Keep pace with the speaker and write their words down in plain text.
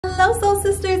Hello Soul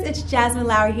Sisters, it's Jasmine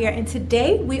Lowry here, and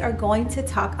today we are going to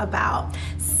talk about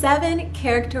 7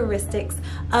 characteristics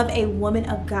of a woman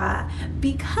of God,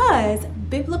 because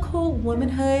biblical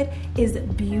womanhood is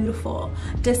beautiful.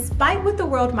 Despite what the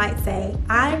world might say,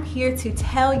 I'm here to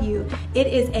tell you it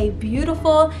is a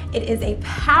beautiful, it is a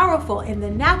powerful, in the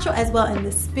natural as well in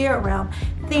the spirit realm,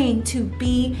 thing to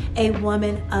be a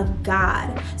woman of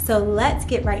God. So let's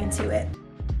get right into it.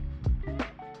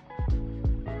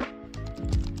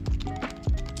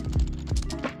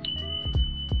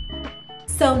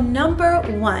 So number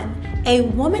 1, a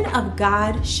woman of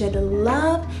God should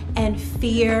love and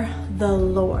fear the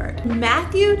Lord.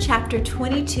 Matthew chapter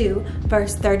 22,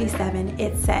 verse 37,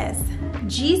 it says,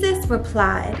 Jesus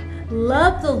replied,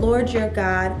 "Love the Lord your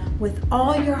God with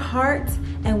all your heart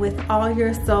and with all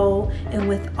your soul and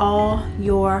with all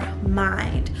your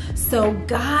mind." So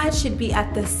God should be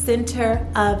at the center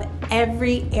of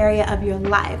every area of your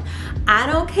life. I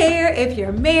don't care if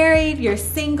you're married, you're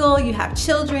single, you have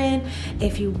children,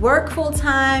 if you work full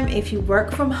time, if you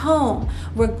work from home,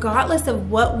 regardless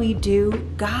of what we do,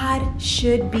 God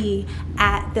should be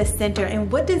at the center.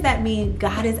 And what does that mean?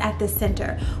 God is at the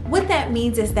center. What that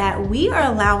means is that we are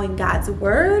allowing God's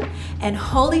word and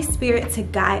Holy Spirit to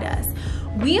guide us.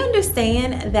 We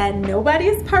understand that nobody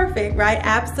is perfect, right?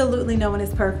 Absolutely no one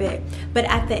is perfect. But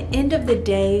at the end of the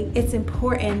day, it's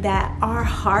important that our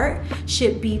heart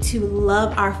should be to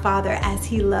love our Father as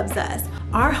He loves us.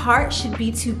 Our heart should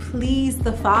be to please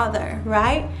the Father,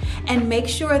 right? And make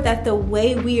sure that the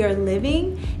way we are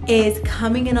living is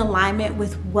coming in alignment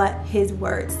with what His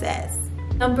word says.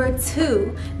 Number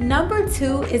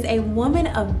two is a woman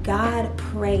of God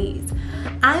prays.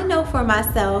 I know for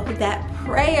myself that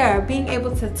prayer, being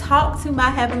able to talk to my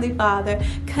Heavenly Father,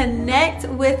 connect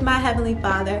with my Heavenly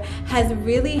Father, has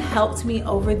really helped me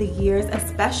over the years,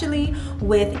 especially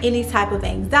with any type of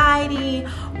anxiety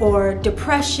or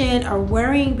depression or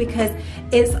worrying, because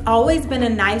it's always been a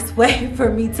nice way for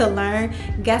me to learn,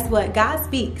 guess what? God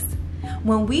speaks.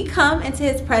 When we come into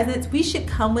His presence, we should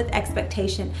come with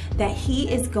expectation that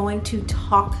He is going to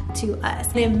talk to us.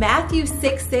 And in Matthew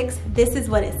 6:6, this is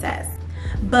what it says.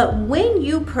 "But when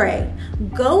you pray,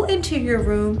 go into your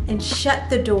room and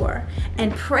shut the door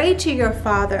and pray to your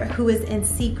Father who is in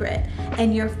secret,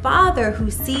 and your Father who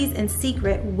sees in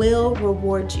secret will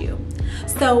reward you."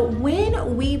 So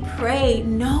when we pray,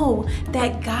 know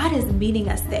that God is meeting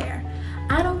us there.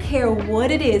 I don't care what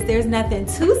it is. There's nothing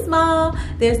too small.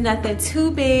 There's nothing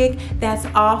too big that's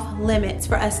off limits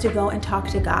for us to go and talk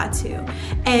to God to.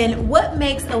 And what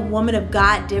makes a woman of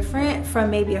God different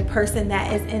from maybe a person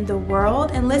that is in the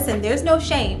world? And listen, there's no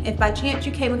shame. If by chance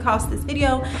you came across this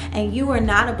video and you are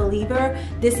not a believer,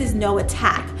 this is no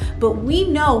attack. But we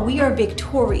know we are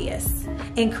victorious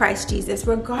in Christ Jesus.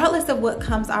 Regardless of what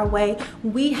comes our way,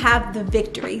 we have the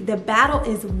victory. The battle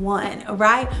is won,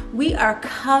 right? We are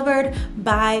covered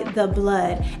by the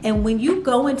blood. And when you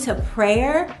go into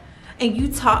prayer and you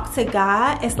talk to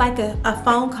God, it's like a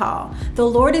phone call. The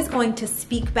Lord is going to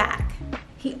speak back.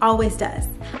 He always does.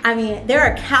 I mean, there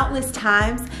are countless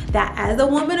times that as a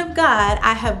woman of God,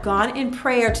 I have gone in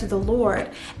prayer to the Lord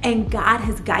and God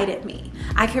has guided me.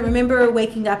 I can remember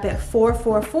waking up at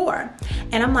 4:44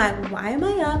 and I'm like, why am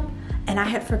I up? And I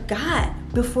had forgot.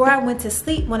 Before I went to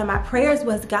sleep, one of my prayers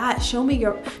was, God, show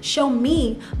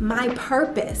me my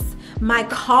purpose, my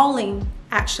calling,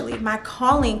 my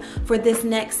calling for this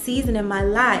next season in my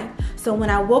life. So when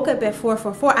I woke up at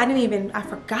 4:44, I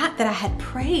forgot that I had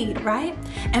prayed, right?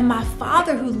 And my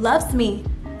Father who loves me,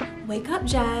 wake up,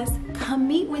 Jazz, come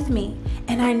meet with me.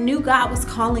 And I knew God was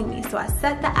calling me. So I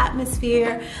set the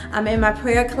atmosphere. I'm in my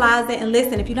prayer closet. And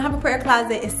listen, if you don't have a prayer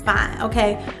closet, it's fine,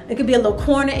 okay? It could be a little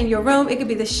corner in your room. It could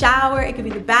be the shower. It could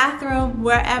be the bathroom,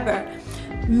 wherever.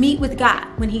 Meet with God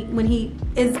when he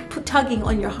is tugging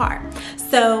on your heart.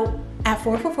 So at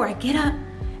 4:44, I get up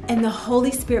and the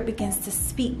Holy Spirit begins to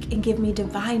speak and give me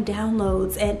divine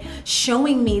downloads and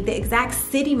showing me the exact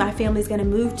city my family is going to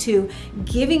move to,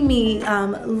 giving me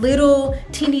little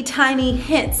teeny tiny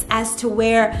hints as to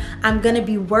where I'm going to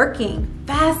be working.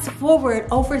 Fast forward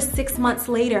over 6 months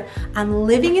later, I'm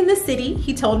living in the city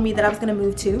He told me that I was going to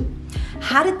move to.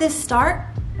 How did this start?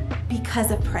 Because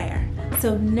of prayer.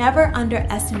 So never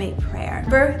underestimate prayer.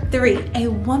 Number 3, a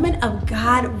woman of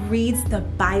God reads the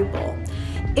Bible.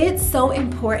 It's so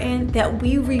important that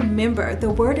we remember the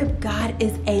Word of God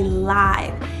is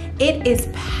alive. It is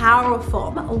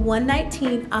powerful.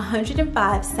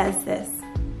 119:105 says this.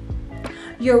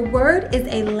 Your word is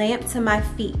a lamp to my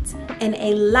feet and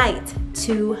a light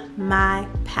to my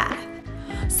path.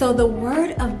 So the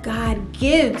Word of God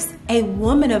gives a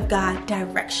woman of God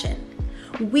direction.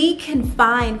 we can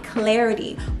find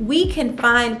clarity. We can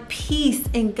find peace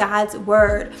in God's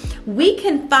word. We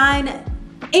can find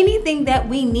anything that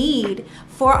we need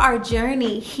for our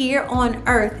journey here on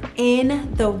earth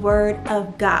in the Word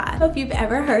of God. I don't know if you've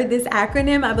ever heard this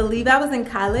acronym. I believe I was in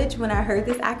college when I heard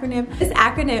this acronym. This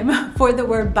acronym for the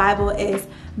word Bible is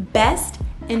Best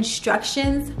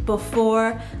Instructions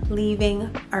Before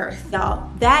Leaving Earth. Y'all,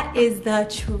 that is the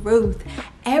truth.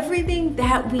 Everything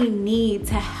that we need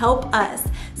to help us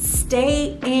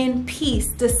stay in peace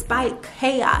despite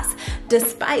chaos,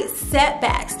 despite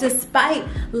setbacks, despite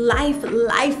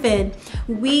lifing,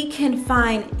 we can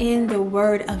find in the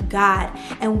Word of God.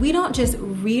 And we don't just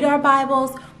read our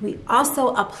Bibles, we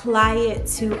also apply it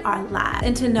to our lives.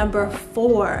 And to number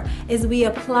 4 is we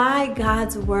apply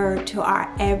God's word to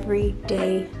our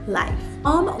everyday life.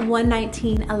 Psalm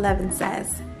 119:11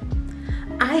 says,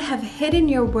 I have hidden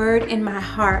your word in my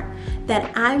heart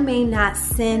that I may not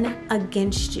sin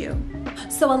against you.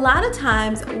 So a lot of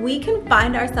times we can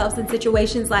find ourselves in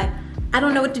situations like, I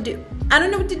don't know what to do. I don't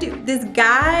know what to do. This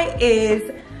guy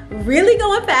is really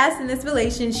going fast in this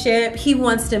relationship. He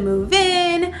wants to move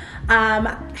in.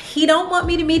 He don't want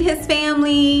me to meet his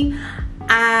family.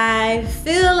 I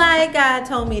feel like God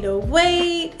told me to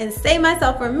wait and save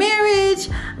myself for marriage,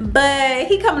 but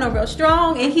he coming on real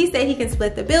strong and he said he can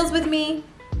split the bills with me.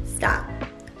 Stop.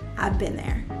 I've been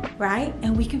there, right?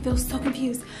 And we can feel so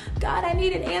confused. God, I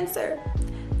need an answer.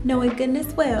 Knowing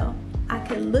goodness well, I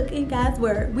can look in God's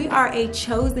word. We are a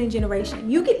chosen generation.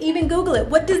 You can even Google it.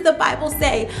 What does the Bible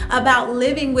say about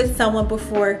living with someone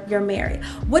before you're married?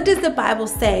 What does the Bible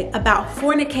say about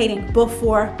fornicating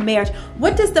before marriage?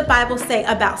 What does the Bible say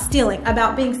about stealing,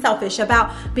 about being selfish,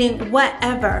 about being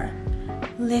whatever?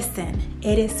 Listen,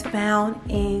 it is found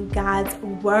in God's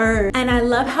word. And I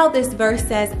love how this verse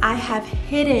says, I have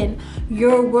hidden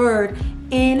your word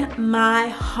in my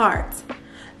heart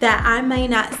that I may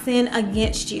not sin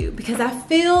against you. Because I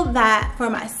feel that for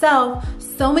myself,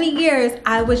 so many years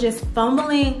I was just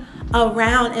fumbling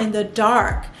around in the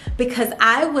dark because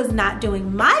I was not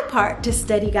doing my part to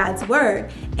study God's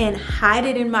word and hide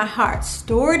it in my heart,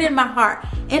 store it in my heart,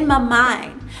 in my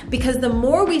mind. Because the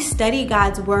more we study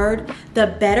God's word, the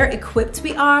better equipped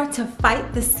we are to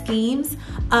fight the schemes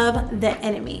of the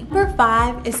enemy. Number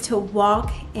 5 is to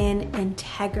walk in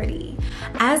integrity.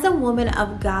 As a woman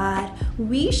of God,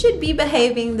 we should be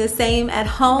behaving the same at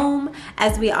home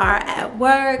as we are at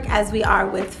work, as we are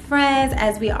with friends,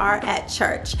 as we are at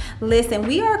church. Listen,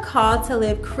 we are called to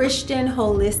live Christian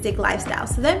holistic lifestyle.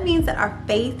 So that means that our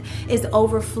faith is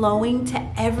overflowing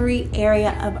to every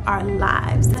area of our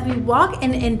lives. As we walk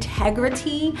in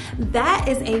integrity, that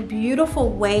is a beautiful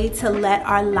way to let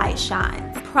our light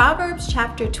shine. Proverbs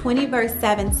chapter 20 verse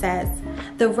 7 says,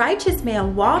 the righteous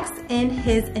man walks in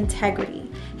his integrity.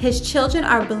 His children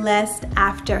are blessed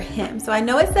after him. So I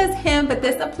know it says him, but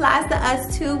this applies to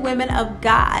us too, women of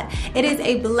God. It is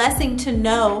a blessing to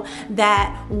know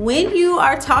that when you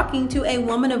are talking to a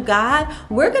woman of God,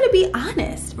 we're going to be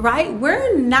honest, right?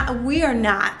 We are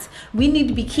not. We need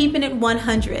to be keeping it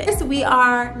 100. We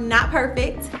are not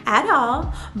perfect at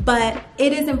all, but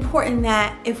it is important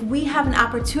that if we have an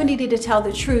opportunity to tell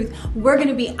the truth, we're going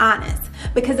to be honest.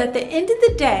 Because at the end of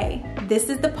the day, this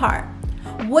is the part.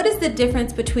 What is the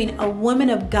difference between a woman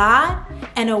of God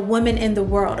and a woman in the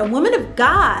world? A woman of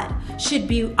God should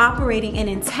be operating in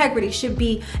integrity, should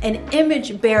be an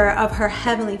image bearer of her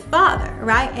heavenly Father,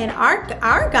 right? And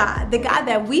our God, the God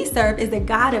that we serve, is a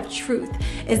God of truth,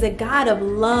 is a God of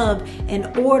love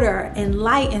and order and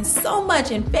light and so much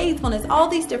and faithfulness, all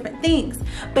these different things.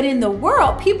 But in the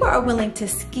world, people are willing to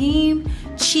scheme,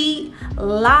 cheat,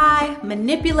 lie,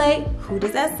 manipulate. Who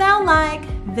does that sound like?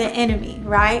 The enemy,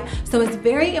 right? So it's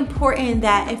very important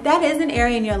that if that is an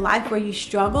area in your life where you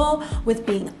struggle with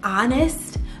being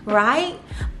honest, right?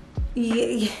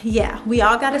 Yeah, we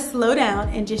all got to slow down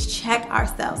and just check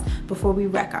ourselves before we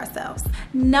wreck ourselves.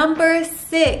 Number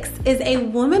 6 is a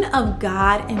woman of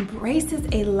God embraces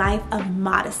a life of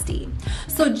modesty.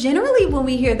 So generally when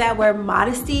we hear that word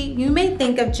modesty, you may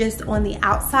think of just on the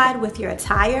outside with your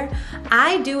attire.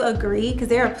 I do agree because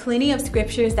there are plenty of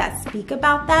scriptures that speak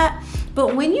about that.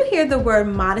 But when you hear the word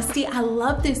modesty, I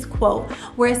love this quote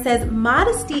where it says,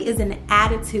 modesty is an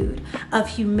attitude of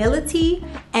humility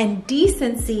and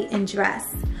decency in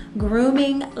dress,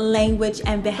 grooming, language,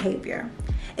 and behavior.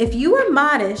 If you are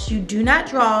modest, you do not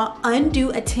draw undue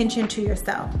attention to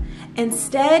yourself.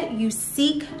 Instead, you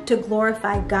seek to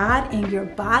glorify God in your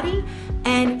body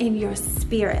and in your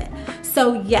spirit.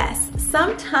 So yes,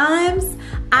 sometimes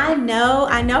I know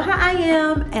how I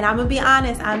am, and I'm gonna be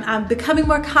honest, I'm becoming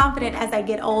more confident as I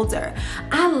get older.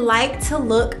 I like to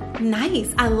look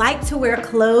nice. I like to wear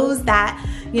clothes that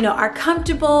are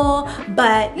comfortable,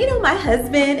 but my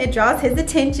husband, it draws his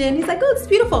attention. He's like, oh, it's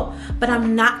beautiful, but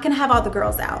I'm not gonna have all the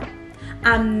girls out.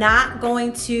 I'm not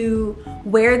going to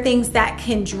wear things that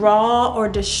can draw or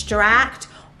distract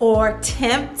or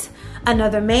tempt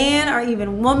another man or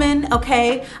even woman,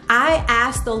 okay? I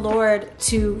ask the Lord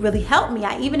to really help me.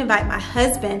 I even invite my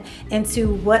husband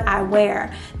into what I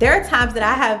wear. There are times that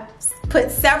I have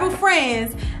put several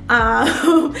friends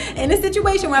in a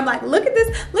situation where I'm like, look at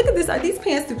this, are these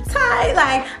pants too tight?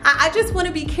 Like, I just want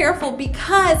to be careful,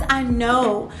 because I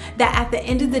know that at the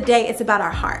end of the day, it's about our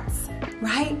hearts,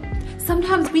 right?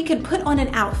 Sometimes we can put on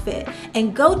an outfit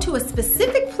and go to a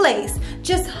specific place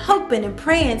just hoping and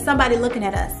praying somebody looking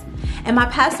at us. And my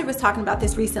pastor was talking about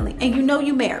this recently, and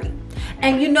you married,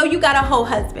 and you got a whole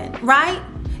husband, right?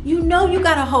 You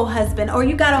got a whole husband, or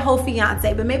you got a whole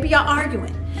fiance, but maybe y'all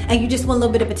arguing and you just want a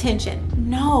little bit of attention.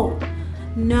 No,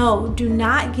 do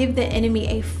not give the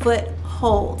enemy a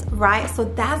foothold, right? So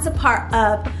that's a part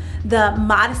of the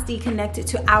modesty connected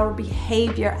to our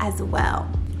behavior as well.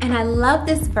 And I love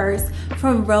this verse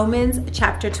from Romans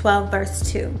chapter 12,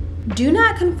 verse 2. Do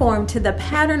not conform to the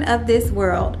pattern of this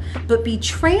world, but be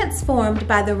transformed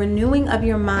by the renewing of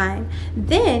your mind.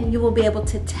 Then you will be able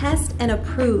to test and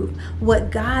approve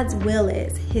what God's will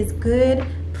is, his good,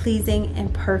 pleasing,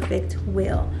 and perfect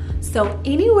will. So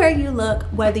anywhere you look,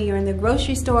 whether you're in the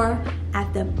grocery store,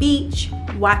 at the beach,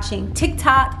 watching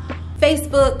TikTok,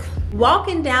 Facebook,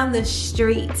 walking down the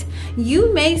street,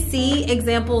 you may see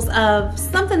examples of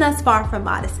something that's far from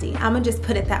modesty. I'm gonna just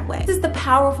put it that way. This is the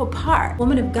powerful part.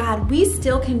 Woman of God, we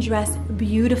still can dress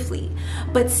beautifully,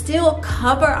 but still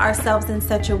cover ourselves in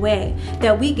such a way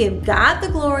that we give God the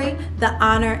glory, the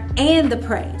honor, and the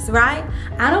praise, right?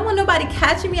 I don't want nobody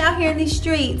catching me out here in these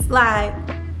streets like,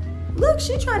 look,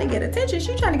 she trying to get attention.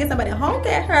 She trying to get somebody to honk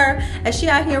at her as she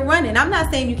out here running. I'm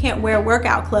not saying you can't wear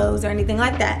workout clothes or anything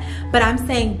like that, but I'm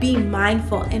saying be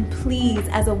mindful, and please,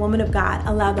 as a woman of God,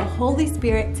 allow the Holy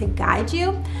Spirit to guide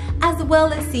you, as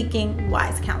well as seeking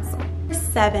wise counsel.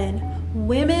 7,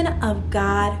 women of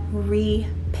God,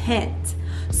 repent.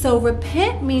 So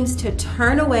repent means to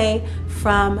turn away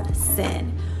from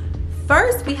sin.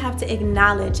 First, we have to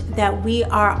acknowledge that we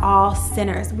are all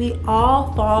sinners. We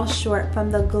all fall short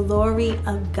from the glory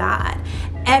of God.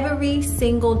 Every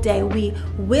single day, we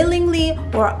willingly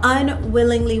or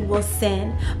unwillingly will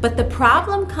sin. But the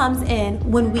problem comes in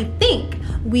when we think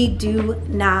we do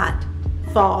not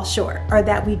fall short, or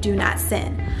that we do not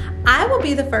sin. I will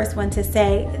be the first one to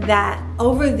say that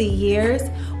over the years,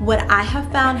 what I have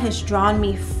found has drawn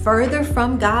me further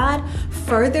from God,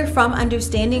 further from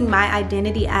understanding my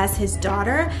identity as his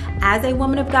daughter, as a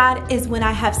woman of God, is when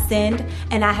I have sinned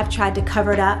and I have tried to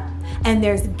cover it up, and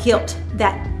there's guilt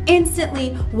that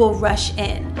instantly will rush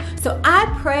in. So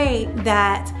I pray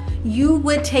that you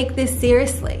would take this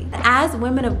seriously. As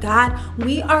women of God,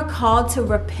 we are called to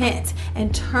repent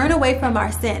and turn away from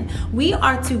our sin. We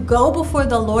are to go before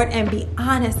the Lord and be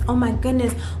honest. Oh my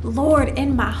goodness, Lord,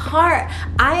 in my heart,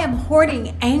 I am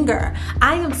hoarding anger.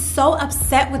 I am so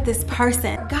upset with this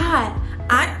person. God,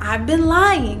 I've been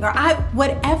lying, or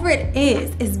whatever it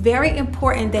is very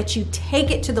important that you take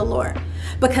it to the Lord.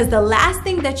 Because the last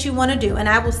thing that you want to do, and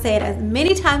I will say it as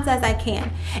many times as I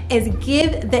can, is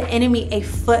give the enemy a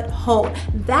foothold.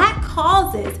 That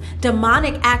causes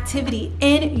demonic activity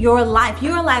in your life.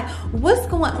 You're like, what's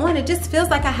going on? It just feels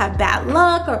like I have bad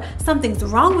luck, or something's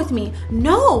wrong with me.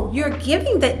 No, you're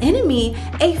giving the enemy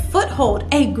a foothold,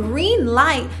 a green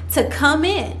light to come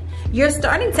in. You're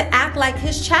starting to act like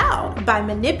his child by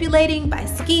manipulating, by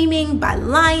scheming, by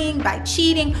lying, by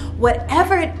cheating,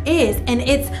 whatever it is, and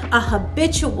it's a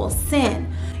habitual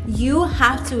sin. You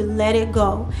have to let it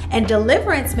go. And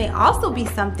deliverance may also be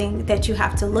something that you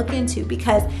have to look into,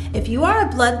 because if you are a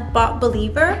blood-bought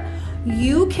believer,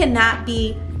 you cannot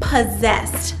be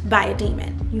possessed by a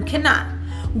demon. You cannot.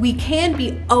 We can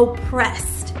be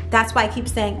oppressed. That's why I keep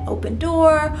saying open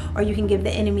door, or you can give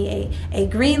the enemy a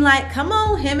green light. Come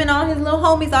on, him and all his little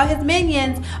homies, all his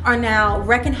minions are now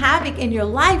wreaking havoc in your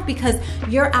life because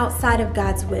you're outside of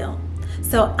God's will.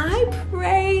 So I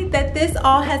pray that this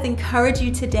all has encouraged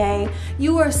you today.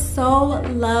 You are so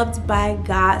loved by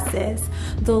God, sis.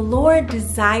 The Lord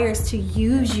desires to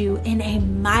use you in a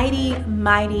mighty,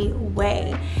 mighty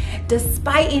way.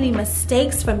 Despite any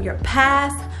mistakes from your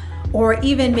past, or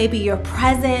even maybe your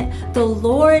present, the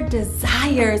Lord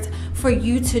desires for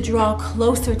you to draw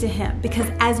closer to him,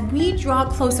 because as we draw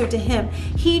closer to him,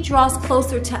 he draws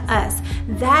closer to us.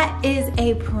 That is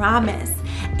a promise.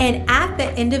 And at the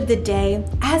end of the day,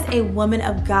 as a woman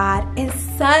of God, it's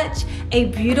such a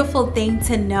beautiful thing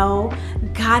to know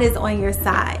God is on your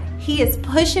side. He is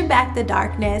pushing back the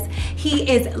darkness. He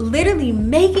is literally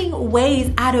making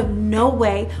ways out of no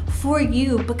way for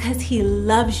you because he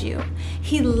loves you.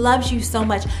 He loves you so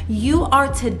much. You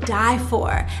are to die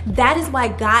for. That is why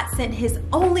God sent his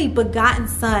only begotten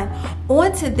son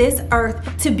onto this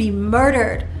earth to be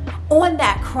murdered on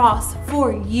that cross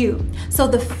for you. So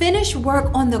the finished work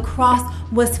on the cross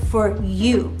was for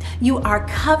you. You are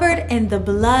covered in the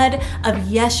blood of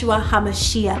Yeshua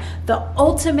HaMashiach, the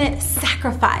ultimate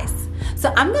sacrifice.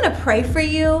 So I'm going to pray for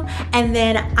you, and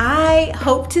then I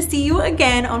hope to see you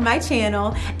again on my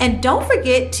channel. And don't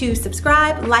forget to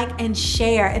subscribe, like, and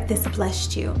share if this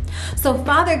blessed you. So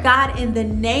Father God, in the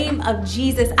name of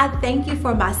Jesus, I thank you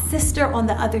for my sister on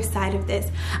the other side of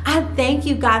this. I thank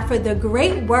you, God, for the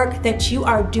great work that you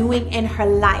are doing in her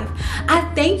life. I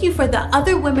thank you for the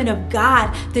other women of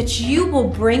God that you will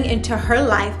bring into her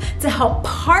life to help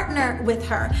partner with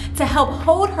her, to help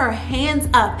hold her hands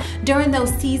up during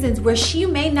those seasons where she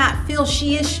may not feel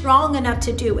she is strong enough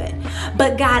to do it.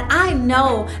 But God, I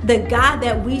know the God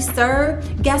that we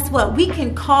serve, guess what? We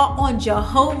can call on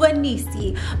Jehovah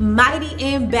Nissi, mighty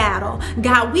in battle.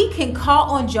 God, we can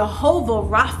call on Jehovah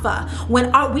Rapha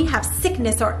when we have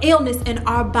sickness or illness in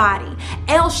our body.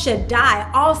 El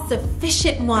Shaddai, all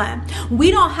sufficient one.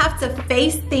 We don't have to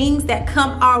face things that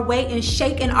come our way and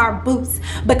shake in our boots,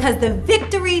 because the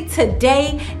victory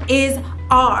today is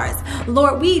ours.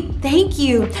 Lord, we thank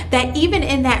you that even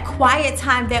in that quiet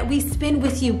time that we spend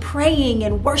with you praying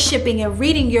and worshiping and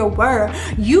reading your word,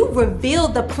 you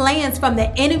revealed the plans from the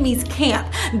enemy's camp.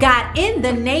 God, in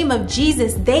the name of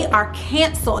Jesus, they are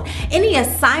canceled. Any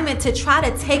assignment to try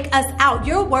to take us out,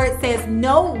 your word says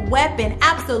no weapon,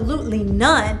 absolutely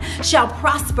none, shall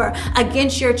prosper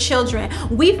against your children.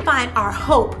 We find our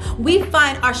hope. We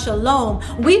find our shalom.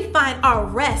 We find our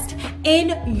rest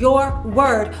in your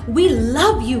word. We love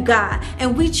you, God,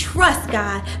 and we trust,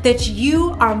 God, that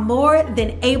you are more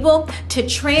than able to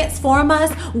transform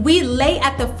us. We lay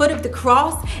at the foot of the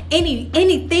cross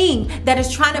anything that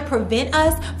is trying to prevent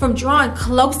us from drawing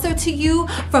closer to you,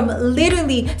 from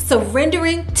literally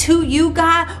surrendering to you,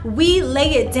 God. We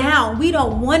lay it down. We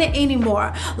don't want it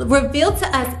anymore. Reveal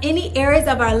to us any areas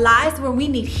of our lives where we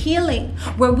need healing,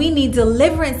 where we need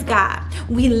deliverance, God.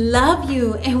 We love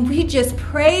you and we just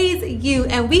praise you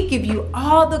and we give you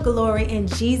all the glory in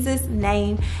Jesus'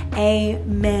 name.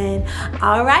 Amen.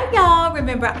 All right, y'all.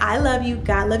 Remember, I love you.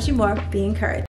 God loves you more. Be encouraged.